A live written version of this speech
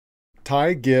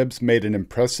Ty Gibbs made an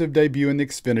impressive debut in the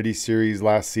Xfinity Series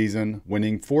last season,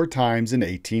 winning 4 times in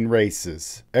 18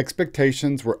 races.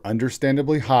 Expectations were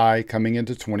understandably high coming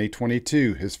into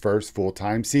 2022, his first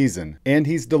full-time season, and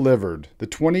he's delivered. The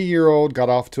 20-year-old got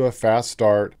off to a fast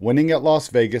start, winning at Las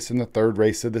Vegas in the 3rd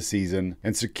race of the season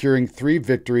and securing 3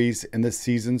 victories in the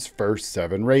season's first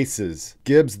 7 races.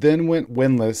 Gibbs then went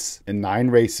winless in 9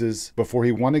 races before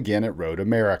he won again at Road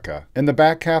America. In the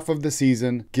back half of the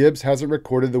season, Gibbs hasn't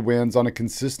recorded the wins on a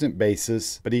consistent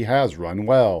basis, but he has run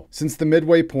well. Since the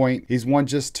midway point, he's won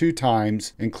just 2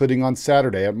 times, including on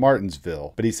Saturday at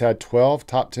Martinsville, but he's had 12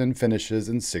 top 10 finishes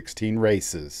in 16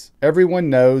 races. Everyone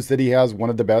knows that he has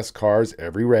one of the best cars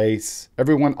every race.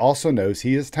 Everyone also knows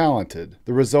he is talented.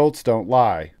 The results don't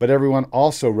lie, but everyone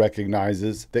also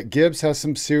recognizes that Gibbs has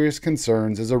some serious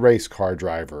concerns as a race car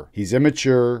driver. He's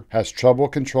immature, has trouble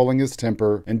controlling his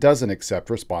temper, and doesn't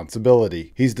accept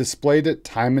responsibility. He's displayed it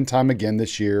time and time again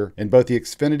this year in both the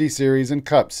Xfinity Series and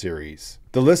Cup Series.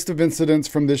 The list of incidents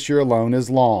from this year alone is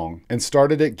long and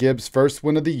started at Gibbs' first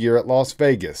win of the year at Las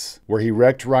Vegas, where he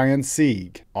wrecked Ryan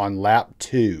Sieg on lap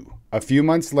 2. A few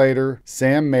months later,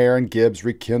 Sam Mayer and Gibbs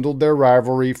rekindled their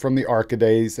rivalry from the ARCA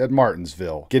days at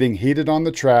Martinsville, getting heated on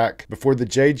the track before the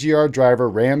JGR driver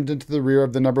rammed into the rear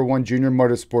of the number 1 Junior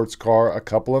Motorsports car a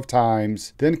couple of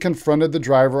times, then confronted the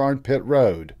driver on pit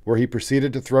road, where he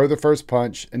proceeded to throw the first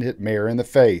punch and hit Mayer in the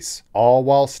face, all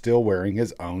while still wearing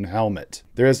his own helmet.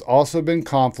 There has also been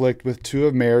conflict with 2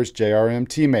 of Mayer's JRM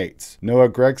teammates, Noah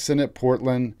Gragson at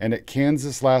Portland and at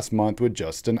Kansas last month with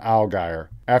Justin Allgaier.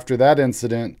 After that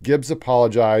incident, Gibbs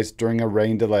apologized during a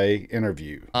rain delay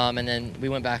interview. And then we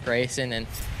went back racing, and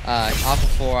off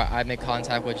before I made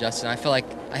contact with Justin. I feel like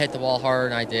I hit the wall harder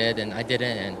than I did, and I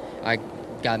didn't, and I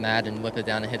got mad and whipped it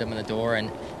down and hit him in the door.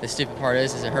 And the stupid part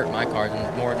is it hurt my car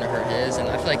more than it hurt his. And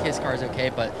I feel like his car's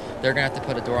okay, but they're gonna have to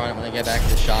put a door on it when they get back to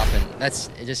the shop, and that's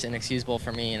just inexcusable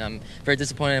for me. And I'm very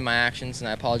disappointed in my actions, and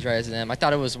I apologize to them. I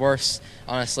thought it was worse,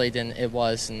 honestly, than it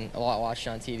was, and a lot watched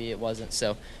on TV, it wasn't.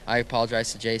 So I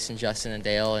apologize to Jason, Justin, and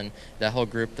Dale, and the whole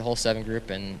group, the whole 7 group,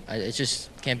 and it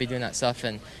just can't be doing that stuff.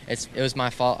 And it was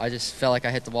my fault. I just felt like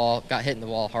I got hit in the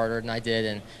wall harder than I did,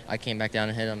 and I came back down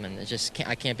and hit him, and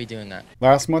I can't be doing that.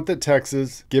 Last month at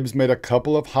Texas, Gibbs made a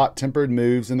couple of hot-tempered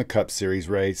moves in the Cup Series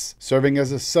race, serving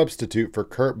as a substitute for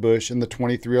Kurt Busch in the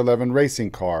 2311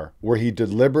 racing car, where he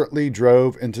deliberately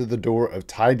drove into the door of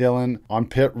Ty Dillon on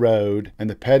pit road, and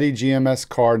the Petty GMS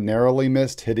car narrowly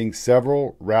missed hitting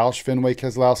several Roush Fenway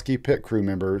Keselowski pit crew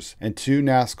members and 2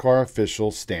 NASCAR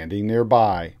officials standing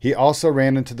nearby. He also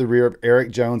ran into the rear of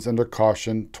Eric Jones under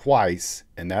caution twice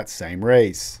in that same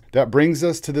race. That brings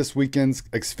us to this weekend's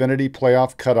Xfinity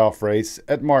playoff cutoff race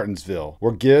at Martinsville,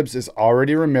 where Gibbs is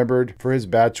already remembered for his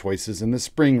bad choices in the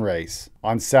spring race.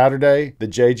 On Saturday, the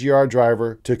JGR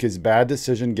driver took his bad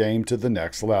decision game to the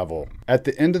next level. At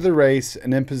the end of the race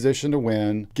and in position to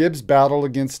win, Gibbs battled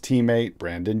against teammate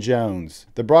Brandon Jones.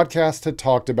 The broadcast had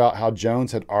talked about how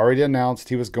Jones had already announced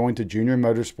he was going to Junior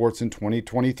Motorsports in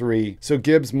 2023, so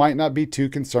Gibbs might not be too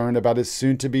concerned about his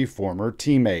soon-to-be former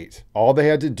teammate. All they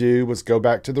had to do was go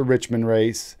back to the Richmond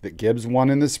race that Gibbs won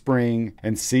in the spring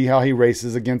and see how he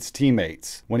races against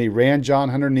teammates when he ran John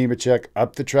Hunter Nemechek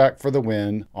up the track for the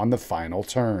win on the final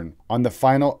turn. On the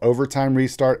final overtime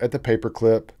restart at the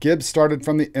paperclip, Gibbs started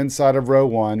from the inside of row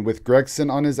 1 with Gragson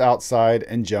on his outside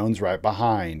and Jones right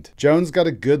behind. Jones got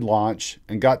a good launch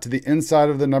and got to the inside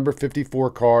of the number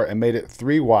 54 car and made it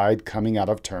 3 wide coming out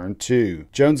of turn 2.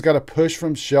 Jones got a push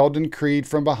from Sheldon Creed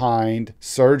from behind,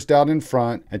 surged out in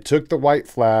front, and took the white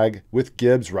flag with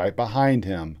Gibbs right behind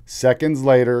him. Seconds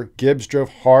later, Gibbs drove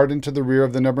hard into the rear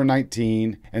of the number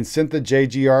 19 and sent the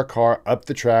JGR car up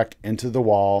the track into the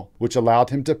wall, which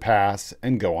allowed him to pass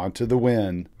and go on to the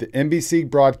win. The NBC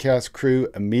broadcast crew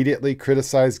immediately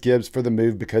criticized Gibbs for the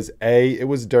move because A, it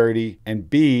was dirty, and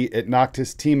B, it knocked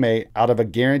his teammate out of a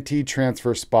guaranteed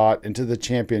transfer spot into the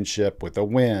championship with a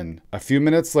win. A few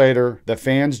minutes later, the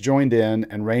fans joined in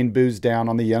and rained boos down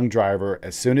on the young driver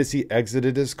as soon as he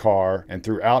exited his car and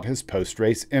throughout his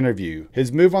post-race interview.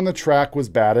 His move on the track was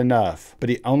bad enough, but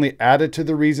he only added to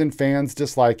the reason fans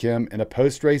dislike him in a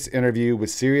post-race interview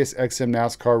with SiriusXM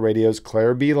NASCAR Radio's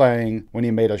Claire B. Lang when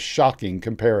he made a shocking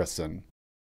comparison.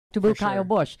 To boo Kyle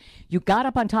Busch. You got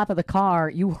up on top of the car,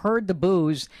 you heard the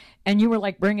boos, and you were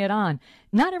like, bring it on.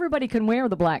 Not everybody can wear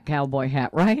the black cowboy hat,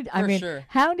 right? I mean,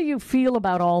 how do you feel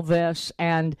about all this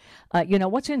and,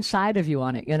 what's inside of you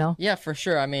on it, Yeah, for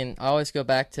sure. I mean, I always go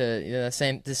back to the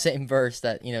same verse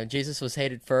that, Jesus was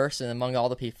hated first and among all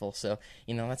the people. So,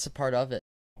 that's a part of it.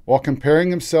 While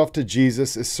comparing himself to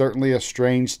Jesus is certainly a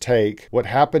strange take, what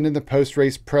happened in the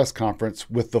post-race press conference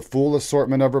with the full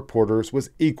assortment of reporters was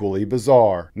equally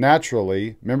bizarre.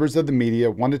 Naturally, members of the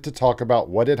media wanted to talk about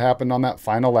what had happened on that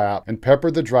final lap and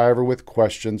peppered the driver with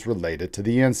questions related to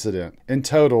the incident. In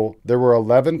total, there were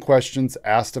 11 questions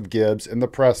asked of Gibbs in the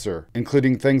presser,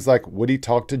 including things like would he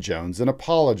talk to Jones and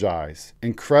apologize.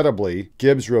 Incredibly,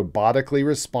 Gibbs robotically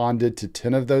responded to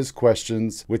 10 of those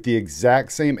questions with the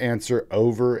exact same answer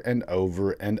over and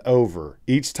over and over.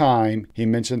 Each time, he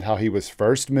mentioned how he was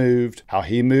first moved, how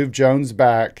he moved Jones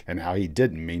back, and how he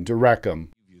didn't mean to wreck him.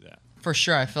 For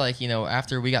sure, I feel like,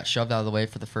 after we got shoved out of the way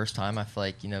for the first time, I feel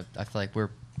like,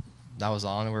 that was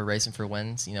on and we're racing for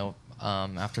wins,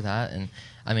 after that. And,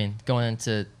 I mean, going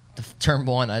into the turn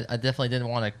one, I definitely didn't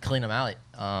want to clean them out,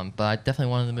 but I definitely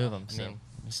wanted to move them.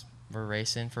 We're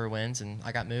racing for wins, and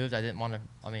I got moved. I didn't want to,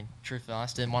 truthfully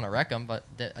honest, didn't want to wreck them, but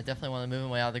I definitely want to move them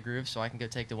way out of the groove so I can go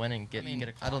take the win and get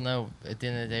a call. I don't know. At the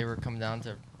end of the day, we're coming down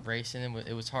to racing, and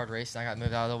it was hard racing. I got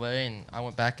moved out of the way, and I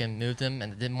went back and moved them,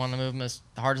 and I didn't want to move them as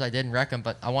hard as I did and wreck them,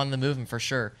 but I wanted to move them for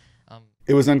sure.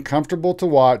 It was uncomfortable to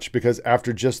watch because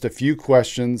after just a few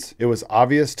questions, it was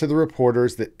obvious to the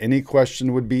reporters that any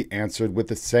question would be answered with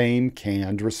the same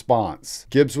canned response.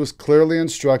 Gibbs was clearly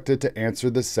instructed to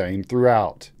answer the same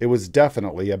throughout. It was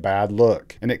definitely a bad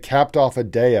look, and it capped off a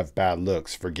day of bad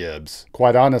looks for Gibbs.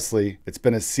 Quite honestly, it's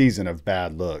been a season of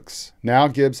bad looks. Now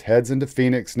Gibbs heads into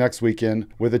Phoenix next weekend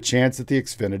with a chance at the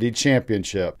Xfinity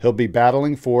Championship. He'll be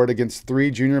battling for it against 3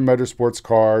 junior motorsports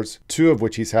cars, 2 of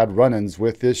which he's had run-ins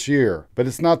with this year. But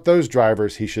it's not those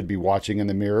drivers he should be watching in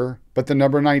the mirror, but the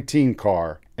number 19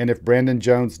 car. And if Brandon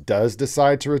Jones does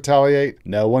decide to retaliate,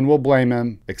 no one will blame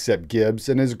him except Gibbs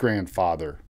and his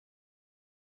grandfather.